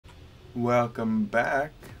Welcome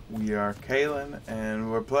back. We are Caeln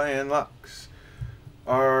and we're playing Lux.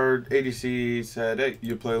 Our ADC said, hey,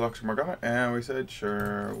 you play Lux or Morgana? And we said,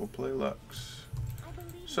 sure, we'll play Lux.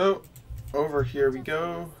 So, over here we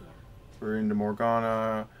go. We're into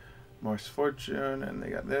Morgana, Misfortune, and they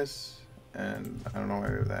got this. And I don't know why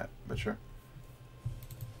we have that, but sure.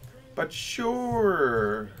 But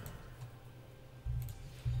sure!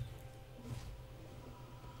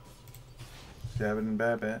 Dabbit and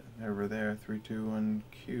Babbitt over there, 3, 2, 1,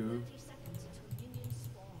 Q.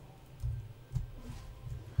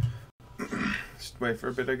 Just wait for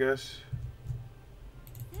a bit, I guess.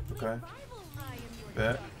 Okay.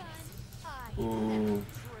 Bet. Ooh.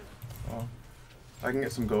 Well, I can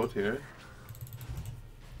get some gold here.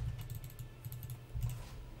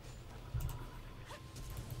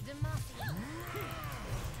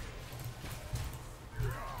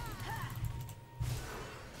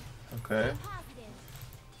 Okay.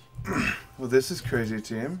 Well, this is crazy,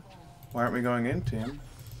 team. Why aren't we going in, team?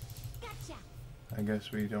 I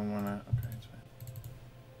guess we don't want to. Okay, it's fine.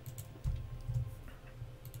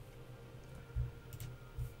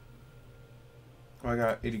 Well, I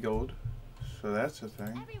got 80 gold, so that's a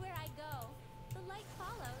thing. Everywhere I go, the light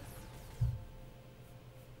follows.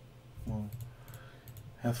 Well,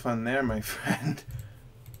 have fun there, my friend.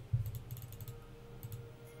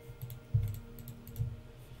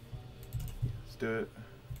 Let's do it.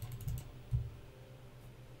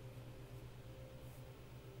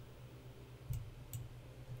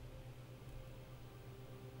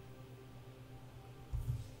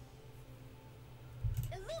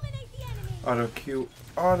 Auto Q,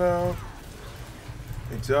 auto,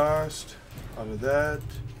 exhaust, auto that.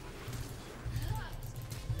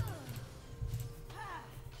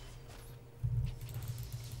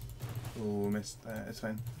 Oh, missed that. It's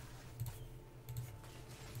fine.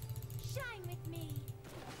 Shine with me.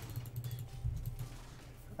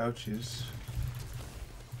 Ouchies.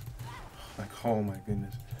 Like, oh my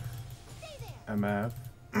goodness. MF.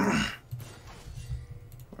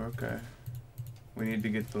 Okay. We need to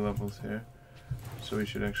get the levels here. So we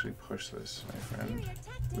should actually push this, my friend.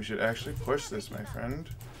 We should actually push this, my friend.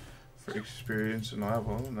 For experience and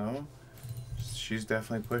level. No? She's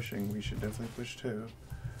definitely pushing. We should definitely push too.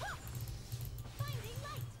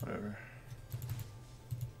 Whatever.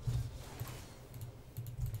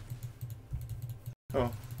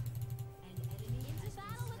 Oh.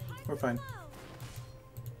 We're fine.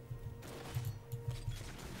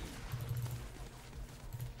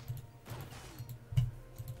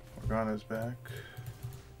 Morgana's back.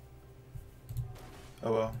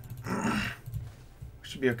 Oh well. We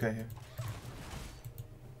should be okay here.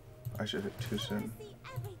 I should hit too soon.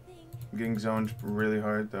 I'm getting zoned really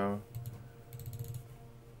hard though.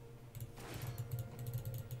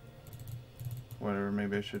 Whatever,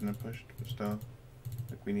 maybe I shouldn't have pushed, but still.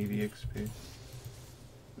 Like, we need EXP.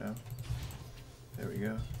 No? There we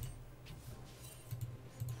go.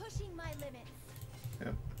 Pushing my limits.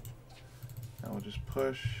 Yep. Now we'll just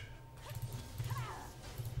push.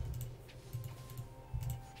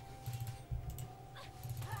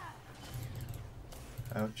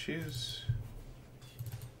 Ouchies.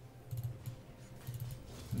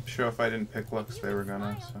 I'm sure if I didn't pick Lux, they were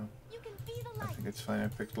gonna, so I think it's fine. I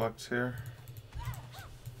picked Lux here.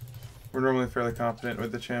 We're normally fairly confident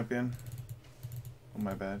with the champion. Oh,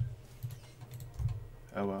 my bad.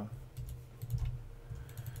 Oh well.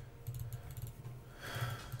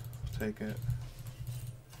 I'll take it.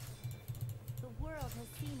 The world has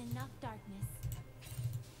seen enough darkness.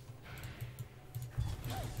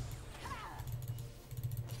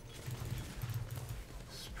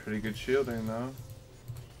 It's pretty good shielding though.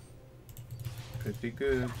 Pretty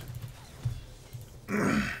good.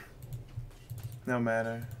 No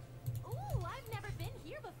matter. Ooh, I've never been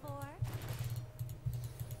here before.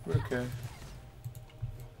 We're okay.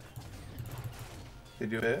 They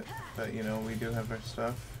do it, but you know, we do have our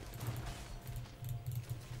stuff.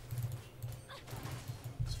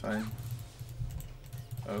 It's fine.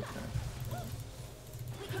 Okay.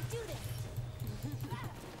 We can do this.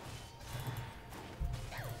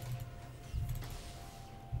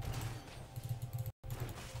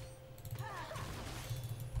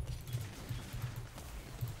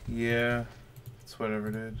 Yeah, it's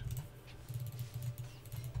whatever, dude.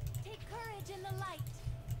 Take courage in the light.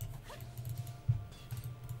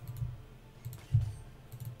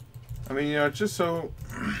 I mean, you know, it's just so,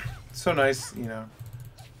 so nice, you know,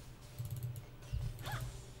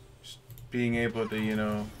 just being able to, you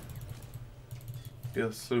know,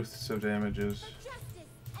 deal sleuths of damages. For justice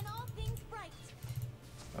and all things bright.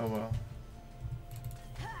 Oh well.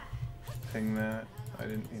 Ping that. I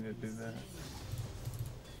didn't mean to do that.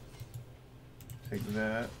 Take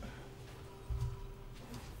that.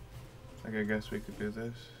 Like, I guess we could do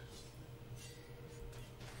this.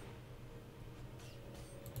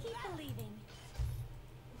 Keep believing.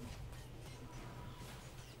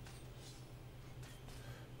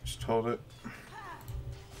 Just hold it.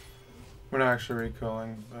 We're not actually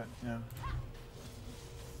recalling, but yeah.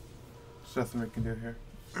 There's nothing we can do here.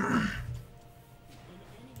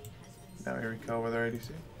 Now we recall with our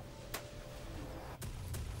ADC.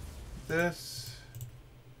 This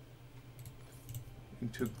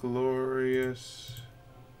into glorious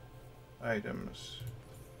items.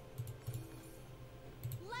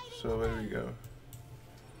 So there we go.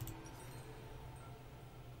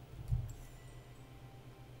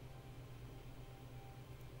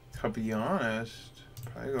 To be honest,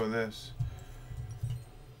 probably go with this.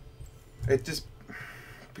 It just,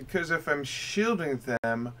 because if I'm shielding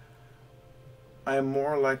them, I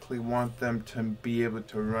more likely want them to be able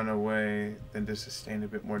to run away than to sustain a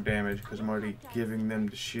bit more damage, because I'm already giving them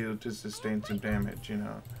the shield to sustain some damage, you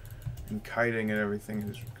know. And kiting and everything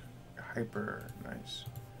is hyper nice.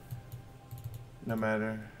 No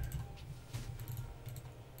matter.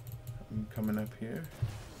 I'm coming up here.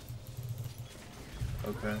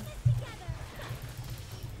 Okay.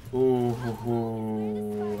 Ooh,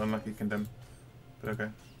 unlucky condemn. But okay.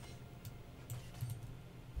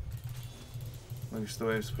 At least the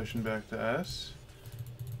wave's pushing back to us.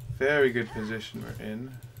 Very good position we're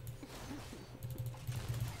in.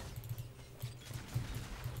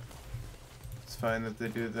 It's fine that they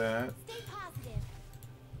do that.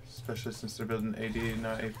 Especially since they're building AD,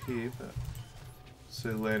 not AP, but see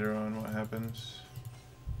later on what happens.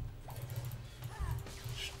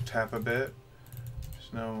 Just tap a bit.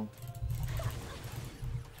 There's no...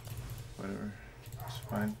 whatever. It's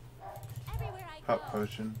fine. Pop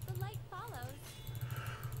potion.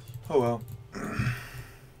 Oh well.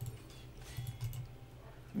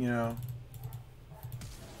 You know.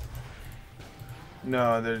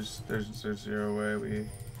 No, there's zero way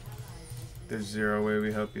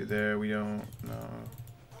we help you there. We don't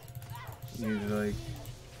need to like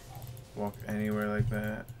walk anywhere like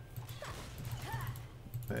that.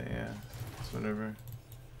 But yeah, it's whatever.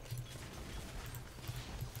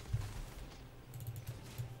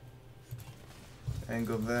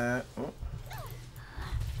 Angle that. Oh.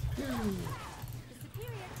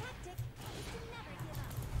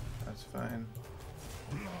 That's fine.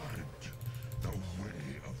 The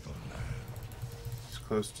way of the land. It's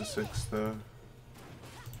close to 6 though.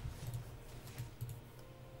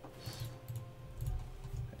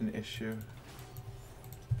 An issue.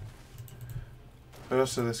 But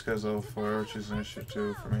also this guy's level 4, which is an issue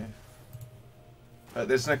too for me.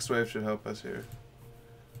 This next wave should help us here.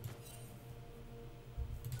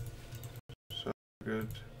 So good.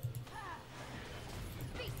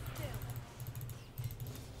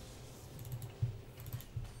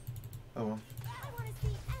 Oh well.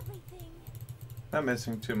 Not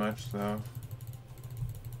missing too much though.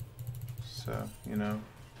 So, you know.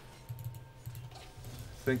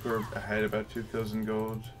 I think we're ahead about 2 kills in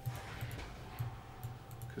gold.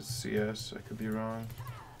 Cause CS, I could be wrong.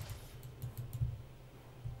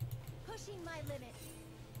 Pushing my limit.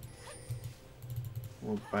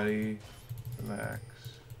 Well, buddy, relax.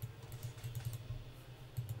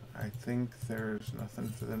 I think there's nothing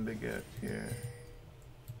for them to get here.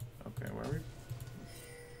 Okay, where are we?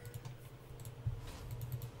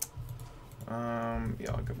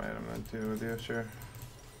 Yeah, I'll get my item then too with you, sure.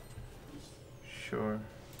 Sure.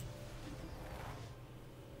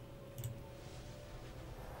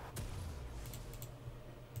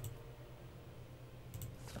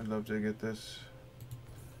 I'd love to get this,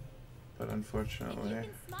 but unfortunately,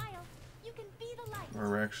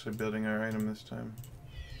 we're actually building our item this time.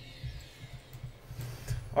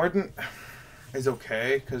 Ardent is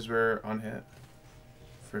okay because we're on hit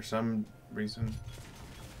for some reason,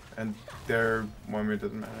 and their 1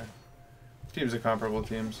 doesn't matter. Team's a comparable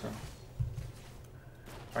team, so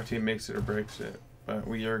our team makes it or breaks it. But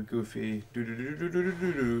we are goofy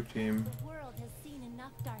team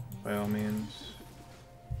by all means.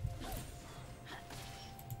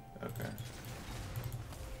 Okay.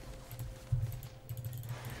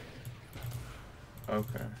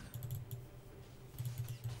 Okay.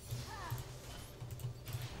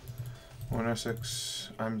 106.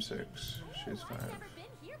 I'm 6. She's 5.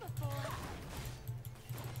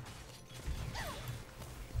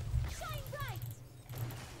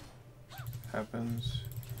 Happens.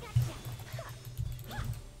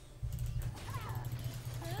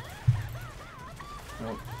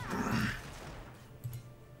 Nope.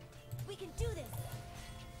 We can do this.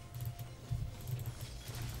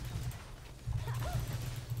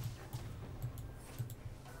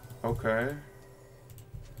 Okay.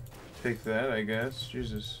 Take that, I guess.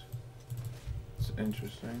 Jesus. It's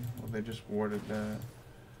interesting. Well, they just warded that.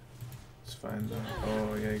 It's fine though.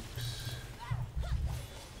 Oh, yikes.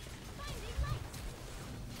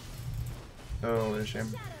 Oh, what a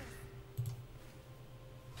shame.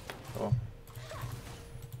 Oh.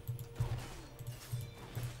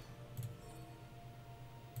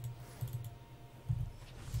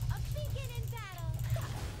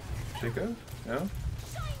 Jacob? No?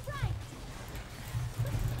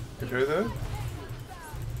 Get her though?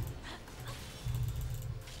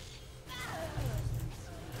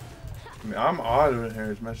 I mean, I'm autoing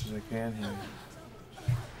her as much as I can here.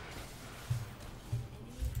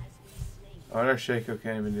 Oh, our Shaco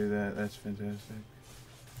can't even do that. That's fantastic.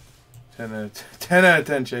 10 out of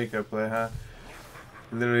 10 Shaco play, huh?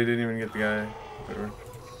 Literally didn't even get the guy. Whatever.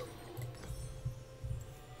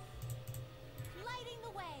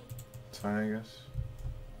 It's fine, I guess.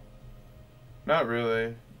 Not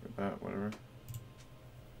really, but whatever.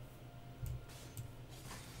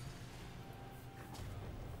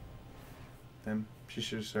 Damn, she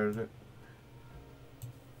should have started it.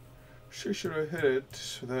 She should have hit it,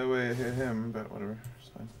 so that way it hit him, but whatever, it's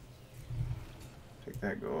fine. Take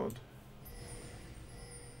that gold.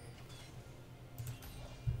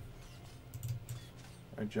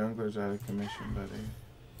 Our jungler's out of commission,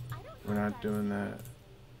 buddy. We're not doing that.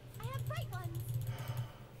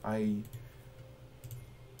 I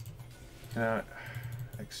cannot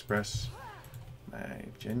express my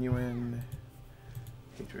genuine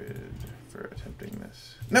hatred for attempting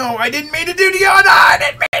this. No, I didn't mean to do the honor!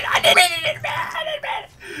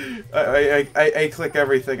 I click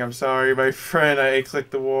everything. I'm sorry, my friend. I click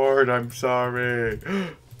the ward. I'm sorry.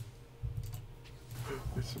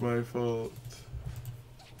 It's my fault.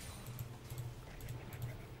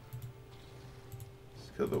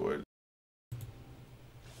 Let's kill the ward.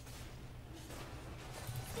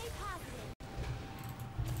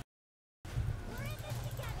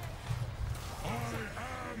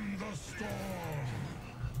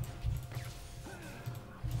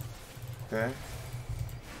 Okay.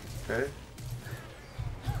 Okay.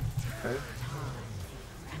 Okay.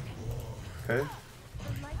 Okay.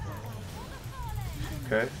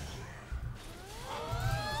 Okay.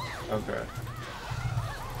 Okay.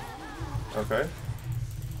 Okay.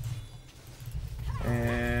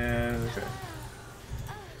 And okay.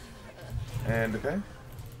 And okay.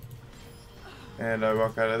 And I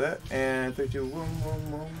walk out of that. And 3, 2, 1,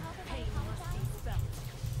 1, 1.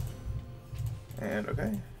 And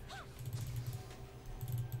okay.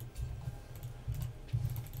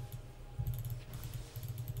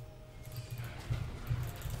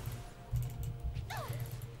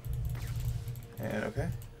 And okay.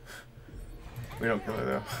 We don't kill her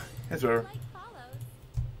though. It's whatever.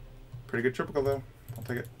 Pretty good triple kill though. I'll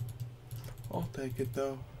take it. I'll take it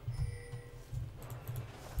though.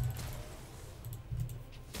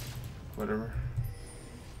 Whatever.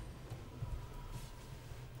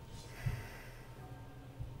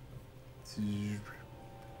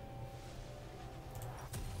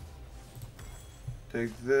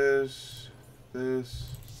 Take this.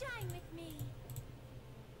 This.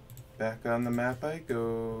 Back on the map I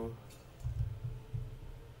go.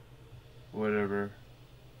 Whatever.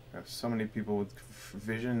 I have so many people with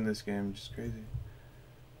vision in this game, just crazy.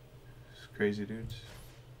 Just crazy dudes.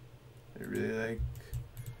 They really like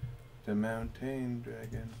the mountain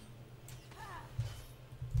dragon.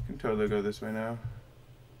 You can totally go this way now.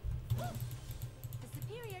 The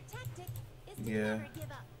superior tactic is to Yeah. never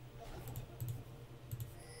give up.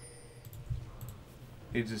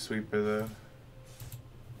 Needs a sweeper though.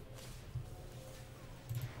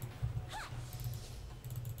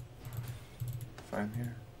 Fine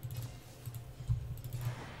here.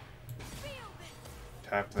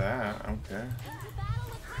 Tap that, okay.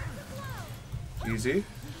 Easy.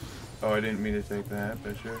 Oh, I didn't mean to take that,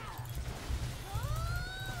 but sure.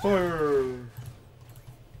 Fire!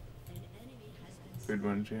 Good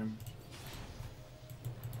one, Jim.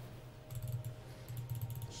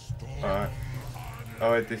 Alright.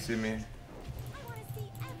 Oh wait, they see me.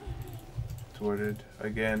 Thwarted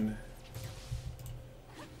again.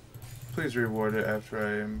 Please reward it after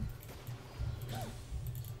I am.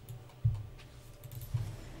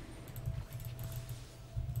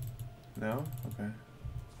 No? Okay.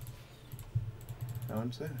 No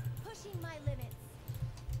one's there. Pushing my limits.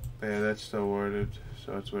 But yeah, that's still warded,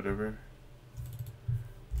 so it's whatever.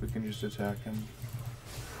 We can just attack him.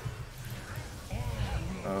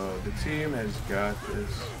 Oh, the team has got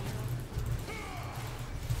this.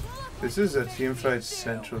 This is a teamfight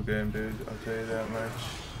central game, dude. I'll tell you that much.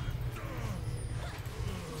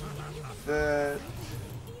 That.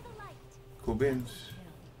 Cool beans.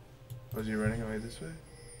 Was he running away this way?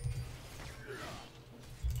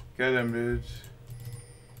 Get him, dudes.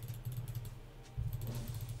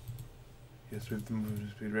 Yes, we have the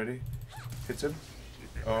movement speed ready. Hits him.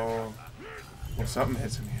 Oh. Well, something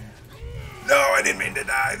hits him here. No, I didn't mean to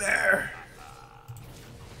die there.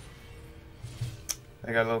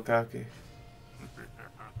 I got a little cocky.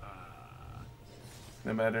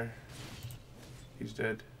 No matter. He's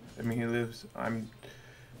dead. I mean, he lives. I'm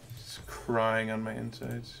just crying on my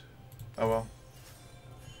insides. Oh well.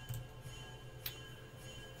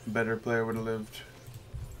 A better player would have lived.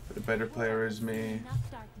 But a better player is me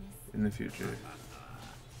in the future.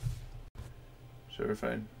 So we're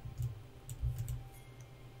fine.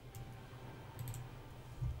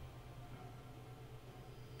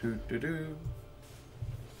 Do do do.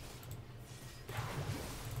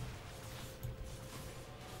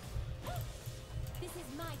 This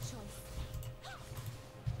is my choice.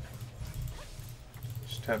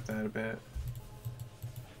 Just tap that a bit.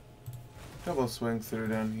 Double swing through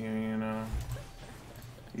down here, you know.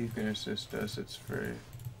 You can assist us, it's free.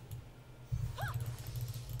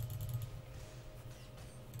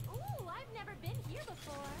 Ooh, I've never been here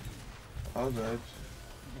before. All good.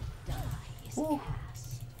 The die is Ooh.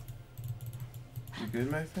 cast. You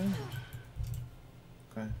good, my friend?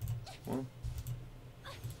 Okay. Well.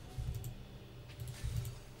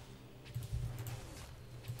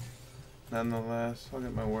 Nonetheless, I'll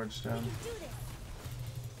get my words We down. can do this.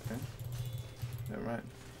 Okay. Never mind.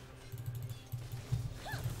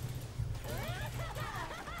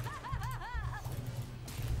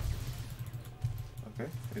 Okay.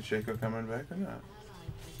 Is Shaco coming back or not?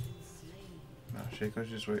 No, Shaco's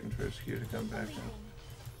just waiting for his cue to come back in.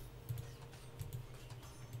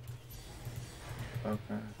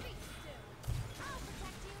 Okay.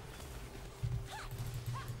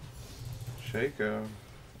 Shaco,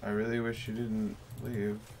 I really wish you didn't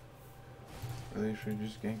leave. Really should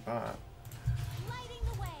just gank bot. Lighting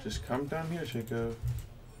the way. Just come down here, Shaco.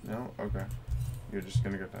 No? Okay. You're just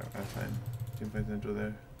gonna get that. That's fine. Team potential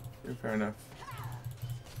there. You're fair enough.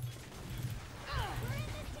 We're in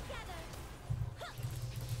this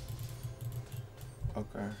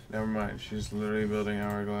together. Okay. Never mind. She's literally building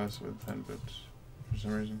hourglass with 10 bits. For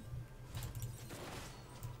some reason.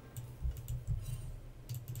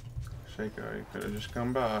 Shaco, you could have just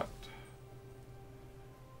come bot.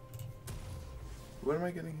 What am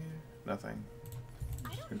I getting here? Nothing. I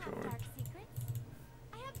Just don't have controller. dark secrets.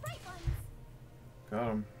 I have bright ones. Got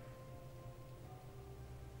him.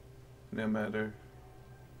 No matter.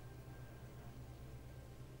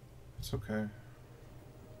 It's okay. Your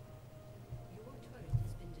turret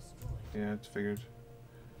has been destroyed. Yeah, it's figured.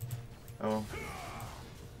 Oh well.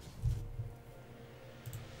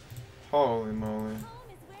 Holy moly. Home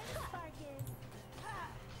is where the spark is.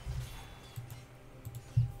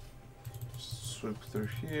 Swoop through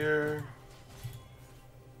here.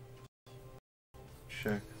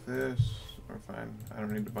 Check this. We're fine. I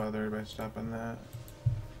don't need to bother by stopping that.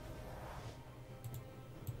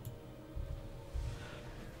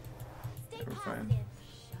 Stay We're fine. positive.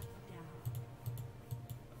 Shut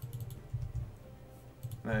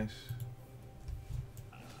down. Nice.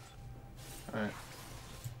 Alright.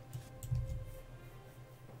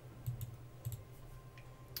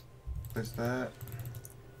 Place that.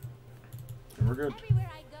 And we're good.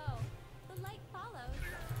 Everywhere I go, the light follows.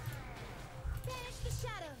 Banish the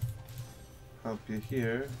shadows. Help you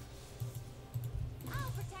here.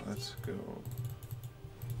 I'll protect Let's you. go.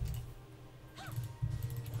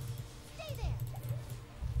 Stay there.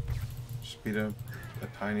 Speed up a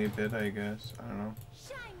tiny bit, I guess. I don't know.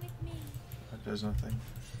 Shine with me. That does nothing.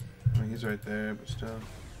 I mean, he's right there, but still.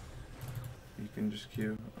 You can just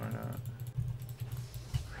Q or not.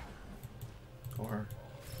 Or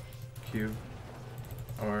Q.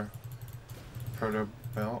 Or proto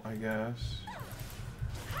belt, I guess.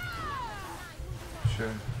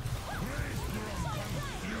 Sure.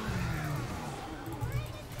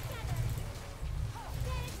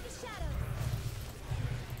 Banish the shadows.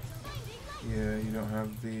 Blinding light. Yeah, you don't have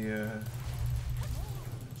the,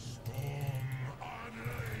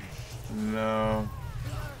 No.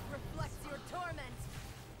 Reflects your torment.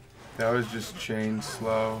 That was just chain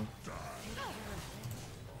slow.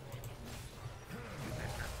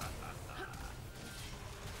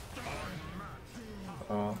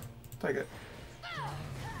 Oh, take it.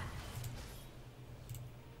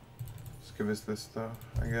 Let's give us this though,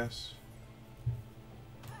 I guess.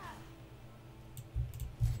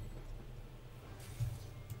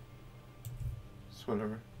 It's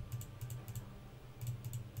whatever.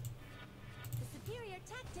 The superior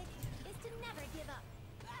tactic is to never give up.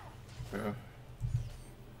 Yeah.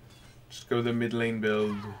 Just go the mid lane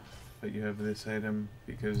build, but you have this item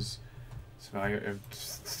because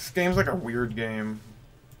this game's like a weird game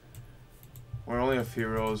where only a few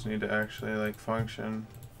roles need to actually like function.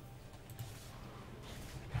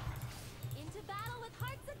 Into battle with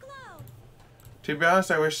hearts aglow. To be honest,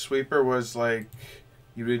 I wish Sweeper was like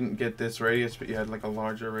you didn't get this radius, but you had like a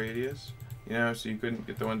larger radius, you know, so you couldn't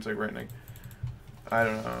get the ones like right next. I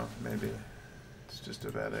don't know, maybe it's just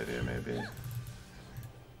a bad idea, maybe.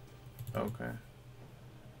 Okay.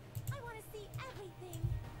 I want to see everything.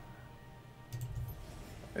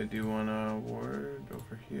 I do want a ward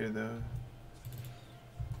over here though,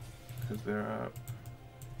 because they're up.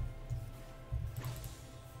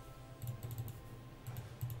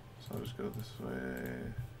 So I'll just go this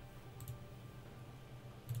way.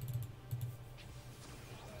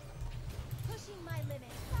 Pushing my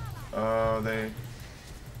limits. Oh,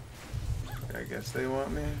 I guess they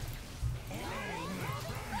want me.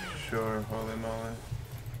 Sure, holy moly.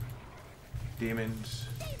 Demons.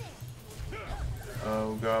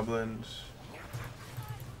 Oh, goblins.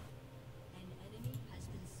 An enemy has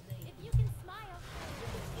been slain. If you can smile, you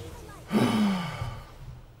can see the light.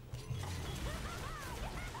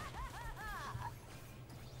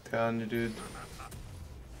 Telling you, dude.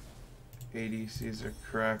 ADCs are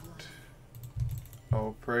cracked.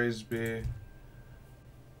 Oh, praise be.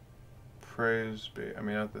 Praise be. I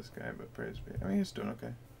mean, not this guy, but praise be. I mean, he's doing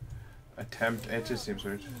okay. Attempt. It just seems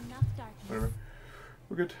weird. Enough darkness. Whatever.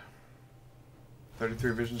 We're good.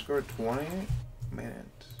 33 vision score. 28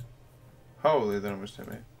 minutes. Holy, that almost hit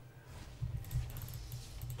me.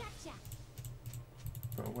 Gotcha.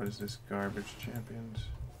 Bro, what is this garbage, champions?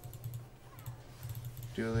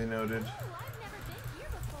 Duly noted. Ooh, I've never been here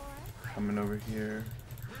before. Coming over here.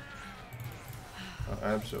 Oh,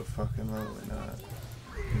 abso-fucking-lutely not.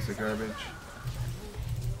 Piece of garbage.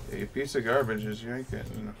 Yeah, you piece of garbage is you ain't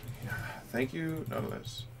getting. Thank you,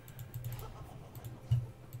 Nautilus.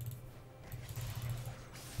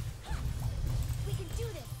 We can do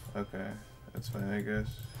this. Okay, that's fine, I guess.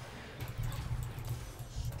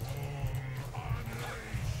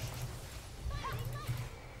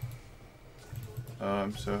 Oh,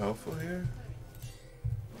 I'm so helpful here.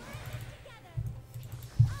 Together.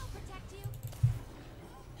 I'll protect you.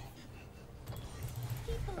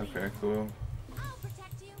 Keep believing. Okay, cool. I'll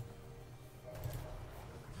protect you.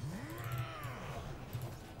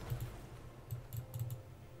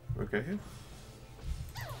 Okay here.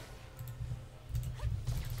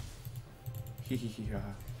 Hee hee hee ha.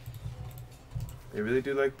 They really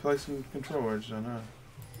do like placing control words, don't know.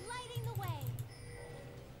 Lighting the way.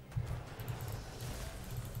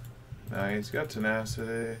 Nah, he's got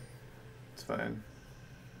tenacity. It's fine.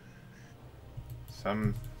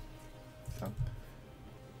 Some.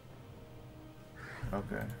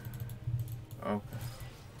 Okay. Okay.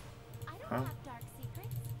 I don't Huh? have dark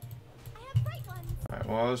secrets. I have bright ones. Alright,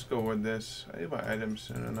 well, let's go with this. I need my items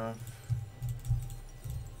soon enough.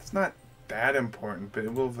 It's not that important, but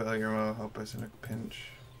it will very well help us in a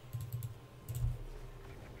pinch.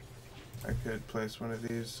 I could place one of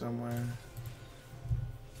these somewhere.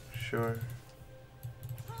 Sure.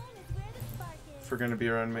 Home is where the spark is. If we're gonna be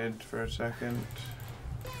around mid for a second.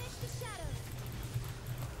 Banish the shadows.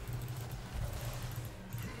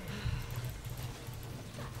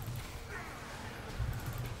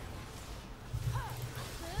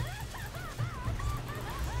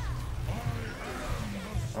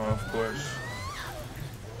 Oh, of course.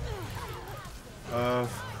 Of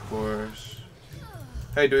course.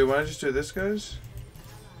 Hey, do we want to just do this, guys?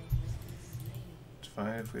 It's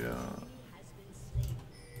fine if we don't.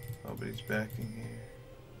 Oh, but he's backing here.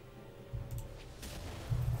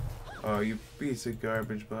 Oh, you piece of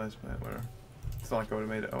garbage, blast man. Whatever. It's not like I would have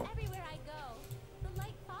made it. Oh. Everywhere I go, the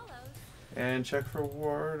light follows. And check for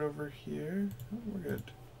ward over here. Oh, we're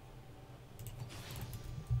good.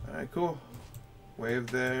 Alright, cool. Wave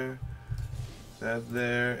there. That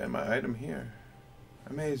there. And my item here.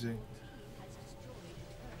 Amazing.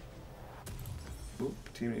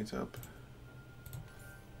 Oop, team needs help.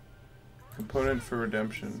 Component for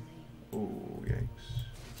redemption. Ooh, yikes.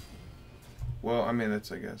 Well, I mean,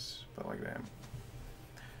 that's, I guess, but like, damn.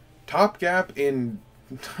 Top gap in...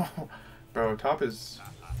 Bro, top is...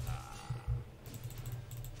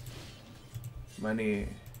 Money.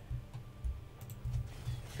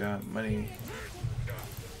 Got money.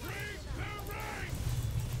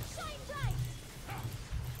 Shine bright.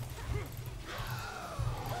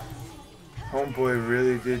 Homeboy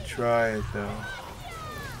really did try it, though.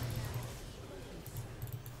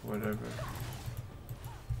 Whatever.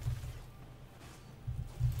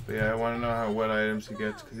 But yeah, I want to know what items he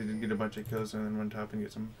gets, because he did get a bunch of kills and then went top and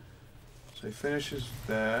get some So he finishes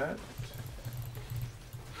that.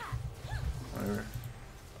 Whatever.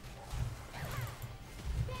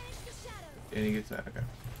 And he gets that. Okay.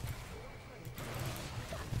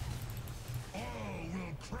 All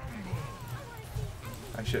will crumble.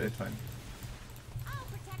 I should. It's fine. I'll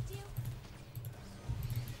protect you.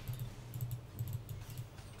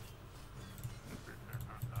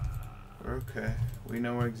 Okay. We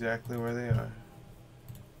know exactly where they are.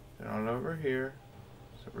 They're not over here,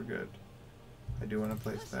 so we're good. I do want to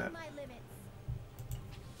place Pushing that. my limits.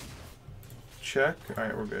 Check.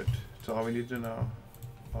 Alright, we're good. That's all we need to know.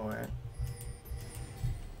 Oh, wait.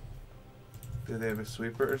 Do they have a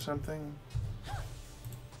sweeper or something?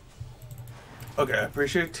 Okay, I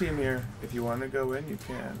appreciate team here. If you want to go in, you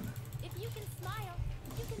can. If you can smile,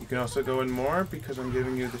 You can also go in more because I'm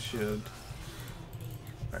giving you the shield.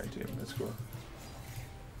 Alright, team, that's cool.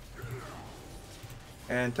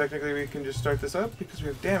 And technically we can just start this up because we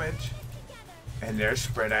have damage. And they're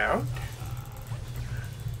spread out.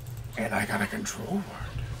 And I got a control ward.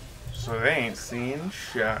 So they ain't seen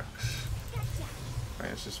shucks. I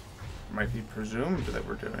mean, it's just might be presumed that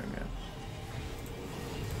we're doing it.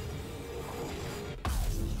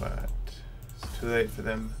 But it's too late for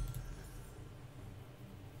them.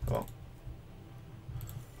 Well.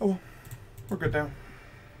 Oh well. We're good now.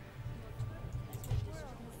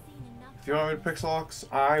 If you want me to pick Lux,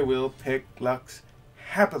 I will pick Lux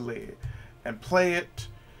happily and play it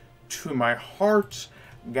to my heart's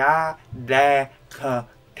goddamn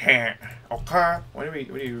content. Okay? What are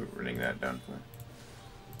you running that down for?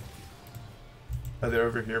 Oh, they're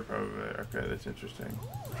over here probably. Okay, that's interesting.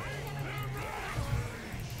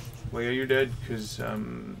 Well, yeah, you're dead because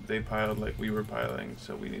they piled like we were piling,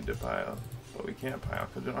 so we need to pile. But we can't pile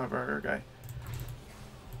because we don't have our guy.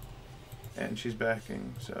 And she's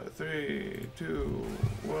backing. So 3, 2,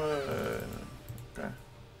 1. Okay.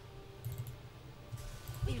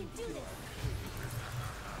 we can do this.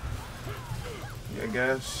 Yeah, I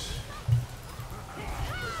guess.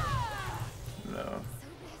 No.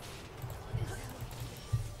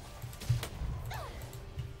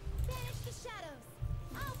 Banish the shadows.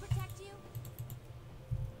 I'll protect you.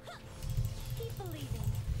 Keep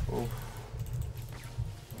believing. Oh.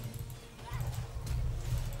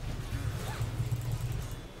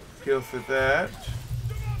 Kill for that.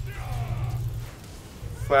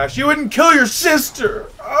 Flash, you wouldn't kill your sister!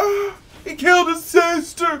 Ah, he killed his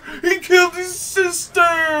sister! He killed his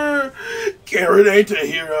sister! Caeln ain't a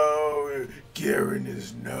hero. Caeln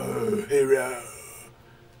is no hero.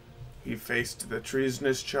 He faced the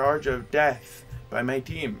treasonous charge of death by my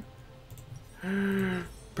team.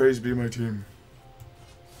 Praise be my team.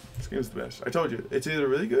 This game's the best. I told you, it's either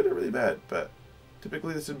really good or really bad, but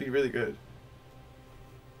typically this would be really good.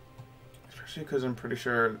 Especially because I'm pretty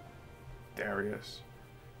sure Darius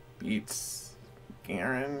beats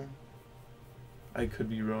Garen. I could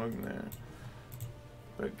be wrong there.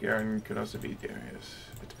 But Garen could also beat Darius.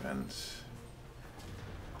 It depends.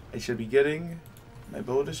 I should be getting my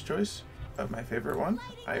boldest choice of my favorite one,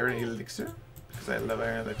 Iron Elixir, because I love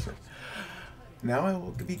Iron Elixir. Now I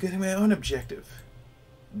will be getting my own objective,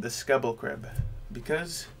 the Scubble Crab,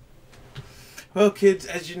 because, well kids,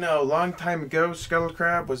 as you know, a long time ago, Scuttle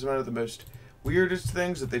Crab was one of the most weirdest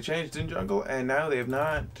things that they changed in Jungle, and now they have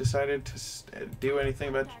not decided to do anything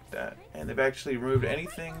about that, and they've actually removed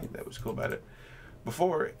anything that was cool about it.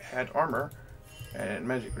 Before, it had armor and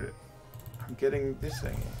magic with it. I'm getting this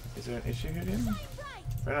thing. Is there an issue here, dude?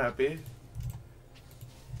 Better not be.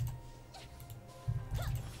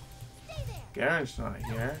 Garen's not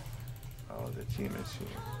here. Oh, the team is here.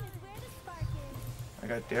 I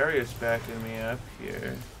got Darius backing me up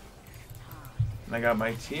here. And I got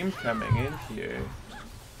my team coming in here.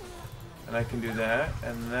 And I can do that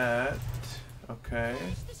and that. Okay.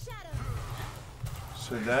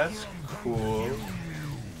 So that's cool.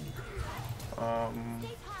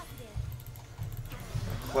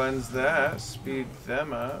 Cleanse that, speed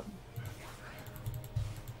them up.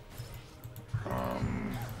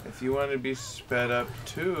 If you want to be sped up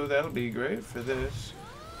too, that'll be great for this.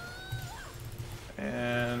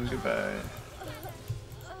 And goodbye.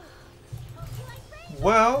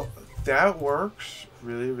 Well, that works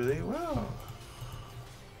really, really well.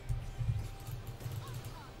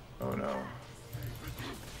 Oh no.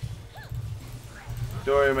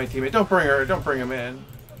 Don't worry, my teammate. Don't bring her. Don't bring him in.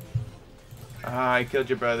 Ah, I killed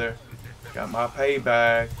your brother. Got my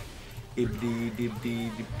payback. Ibdi,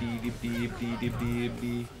 dibdi, dibdi, dibdi, ibdi, dibdi,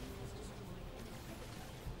 ibdi.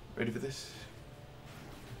 Ready for this?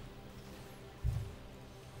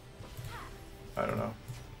 I don't know.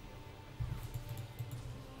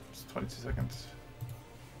 It's 22 seconds.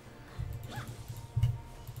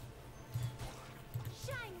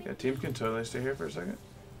 Yeah, team can totally stay here for a second.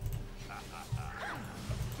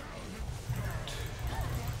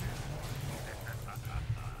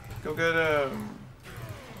 Go get him.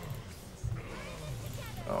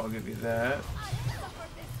 Oh, I'll give you that.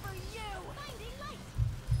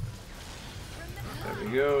 There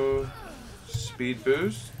we go. Speed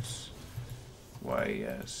boosts. Why,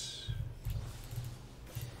 yes.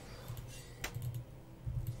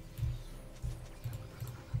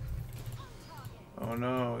 Oh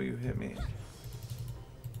no, you hit me.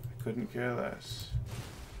 I couldn't care less.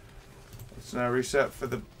 Let's now reset for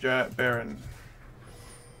the Giant Baron.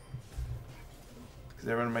 Because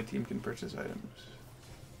everyone on my team can purchase items.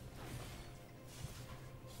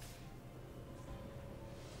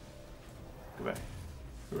 Goodbye.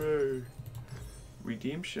 Hooray.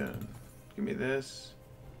 Redemption. Give me this.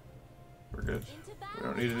 We're good. We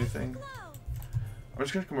don't need anything. I'm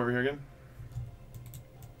just gonna come over here again.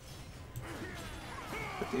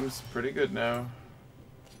 The team's pretty good now.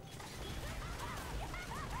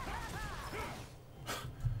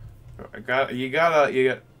 You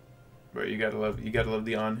gotta love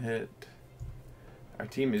the on hit. Our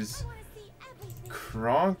team is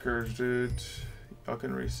cronkers, dude. Y'all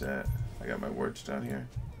can reset. I got my words down here.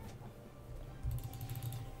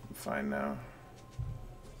 I'm fine now.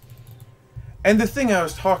 And the thing I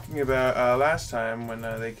was talking about last time when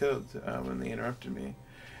when they interrupted me,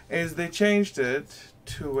 is they changed it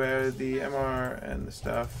to where the MR and the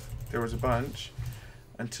stuff, there was a bunch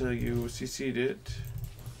until you CC'd it,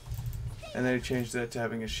 and then they changed that to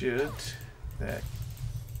having a shield that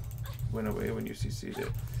went away when you CC'd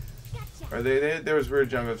it. Or there was weird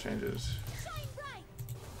jungle changes.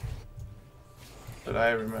 But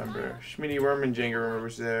I remember. Schmitty Wormenjanger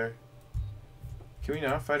remembers there. Can we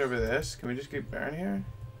not fight over this? Can we just get Baron here?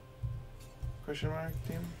 Question mark,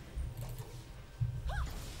 team?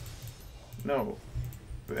 No.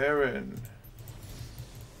 Baron.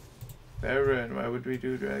 Baron, why would we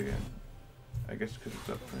do Dragon? I guess because it's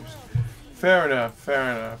up first. Fair enough,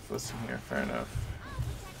 fair enough. Listen here, fair enough.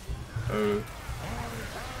 Oh.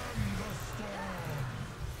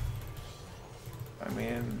 I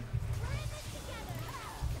mean...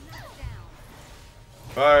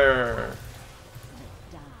 Fire!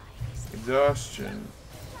 Exhaustion.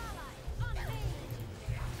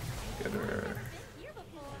 Get her.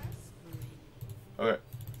 Okay.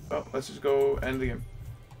 Oh, let's just go end the game.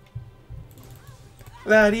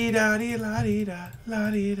 La-dee-da-dee, la-dee-da,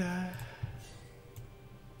 la-dee-da.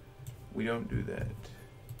 We don't do that.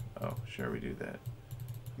 Oh, sure we do that.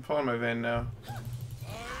 I'm following my vein now.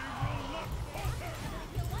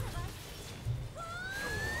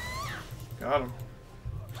 Got him.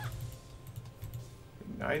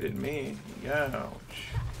 Ignited me. Ouch.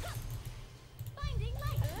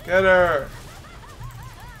 Get her!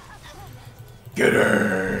 Get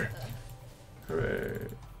her! Hooray.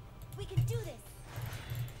 We can do this.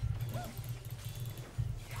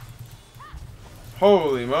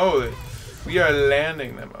 Holy moly. We are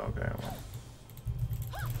landing them. Okay. Well.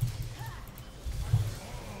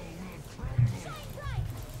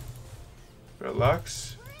 For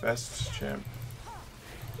Lux, best champ.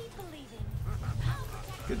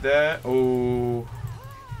 Get that. Oh.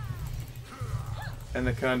 And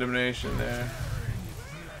the condemnation there.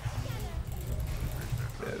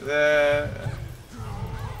 Get that.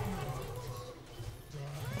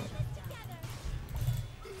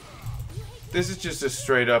 This is just a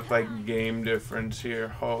straight up like game difference here.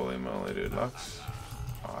 Holy moly, dude. Lux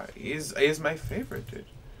is my favorite, dude.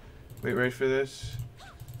 Wait, ready for this?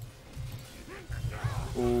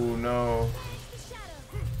 Oh no.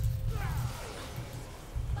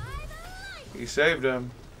 He saved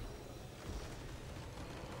him.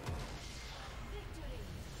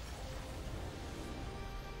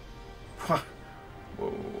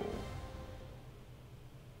 Whoa.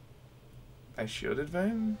 I shielded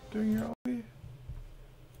Vayne during your ulti?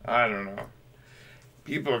 I don't know.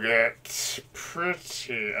 People get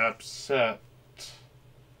pretty upset.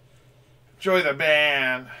 Enjoy the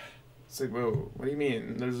ban. It's like, whoa, what do you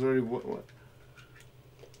mean? There's already what?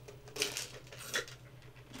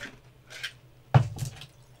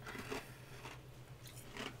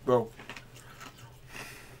 Bro.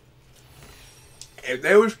 If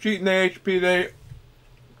they was cheating the HP,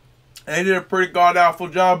 they did a pretty god-awful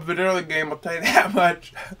job of it early game, I'll tell you that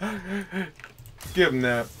much. Give them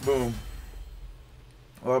that. Boom.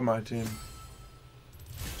 Love my team.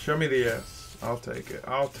 Show me the S. I'll take it.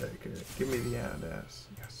 I'll take it. Give me the S.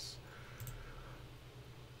 Yes.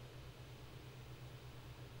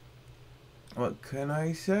 What can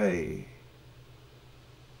I say?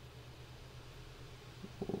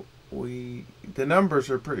 The numbers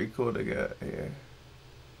are pretty cool to get here.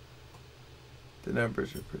 The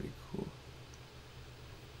numbers are pretty cool.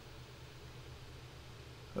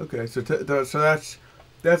 Okay, so that's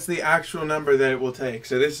the actual number that it will take.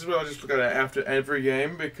 So this is what I'll just look at after every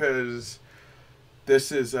game because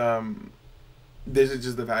this is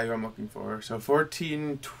just the value I'm looking for. So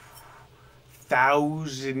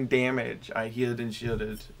 14,000 damage I healed and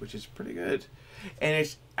shielded, which is pretty good. And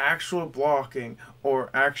it's actual blocking or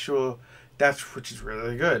actual which is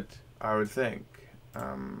really good, I would think.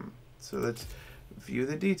 So let's view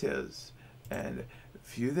the details and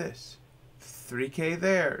view this. 3k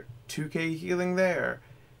there, 2k healing there.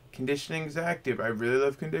 Conditioning is active. I really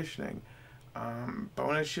love conditioning.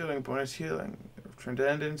 Bonus shielding, bonus healing.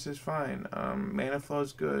 Transcendence is fine. Mana flow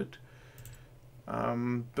is good.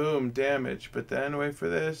 Boom, damage. But then wait for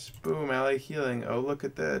this. Boom, ally healing. Oh, look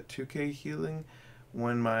at that. 2k healing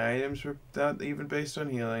when my items were not even based on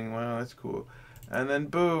healing. Wow, that's cool. And then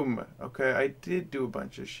boom. Okay, I did do a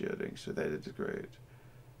bunch of shielding, so that is great.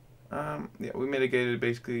 Yeah, we mitigated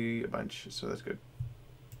basically a bunch, so that's good.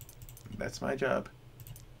 That's my job.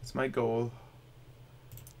 It's my goal.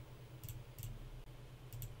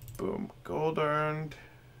 Boom. Gold earned.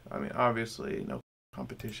 I mean, obviously, no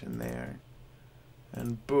competition there.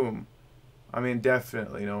 And boom. I mean,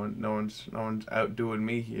 definitely, no one's outdoing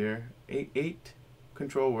me here. Eight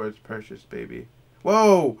control words purchased, baby.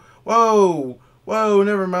 Whoa! Whoa! Whoa!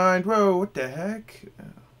 Never mind. Whoa! What the heck?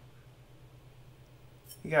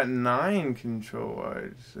 He got 9 control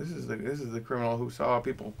words. This is the criminal who saw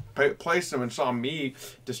people place them and saw me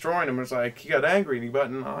destroying them. It's like he got angry and he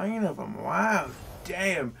got 9 of them. Wow,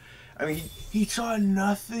 damn. I mean, he saw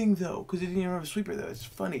nothing though because he didn't even have a sweeper though. It's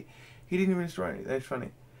funny. He didn't even destroy anything. That's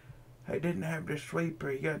funny. I didn't have the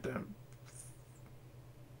sweeper. He got the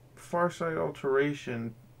Farsight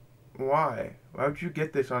alteration. Why? Why would you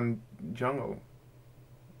get this on jungle?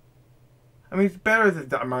 I mean, it's better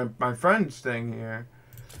than my friend's thing here.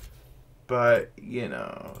 But, you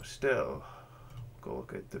know, still, go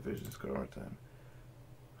look at division score time.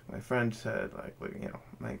 My friend said, like, you know,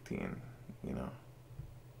 19, you know,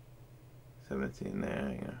 17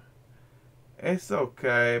 there, you know. It's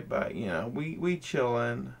okay, but, you know, we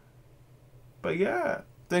chillin'. But, yeah,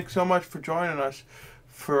 thanks so much for joining us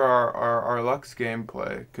for our Lux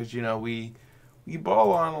gameplay. Because, you know, we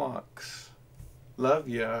ball on Lux. Love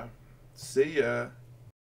ya. See ya.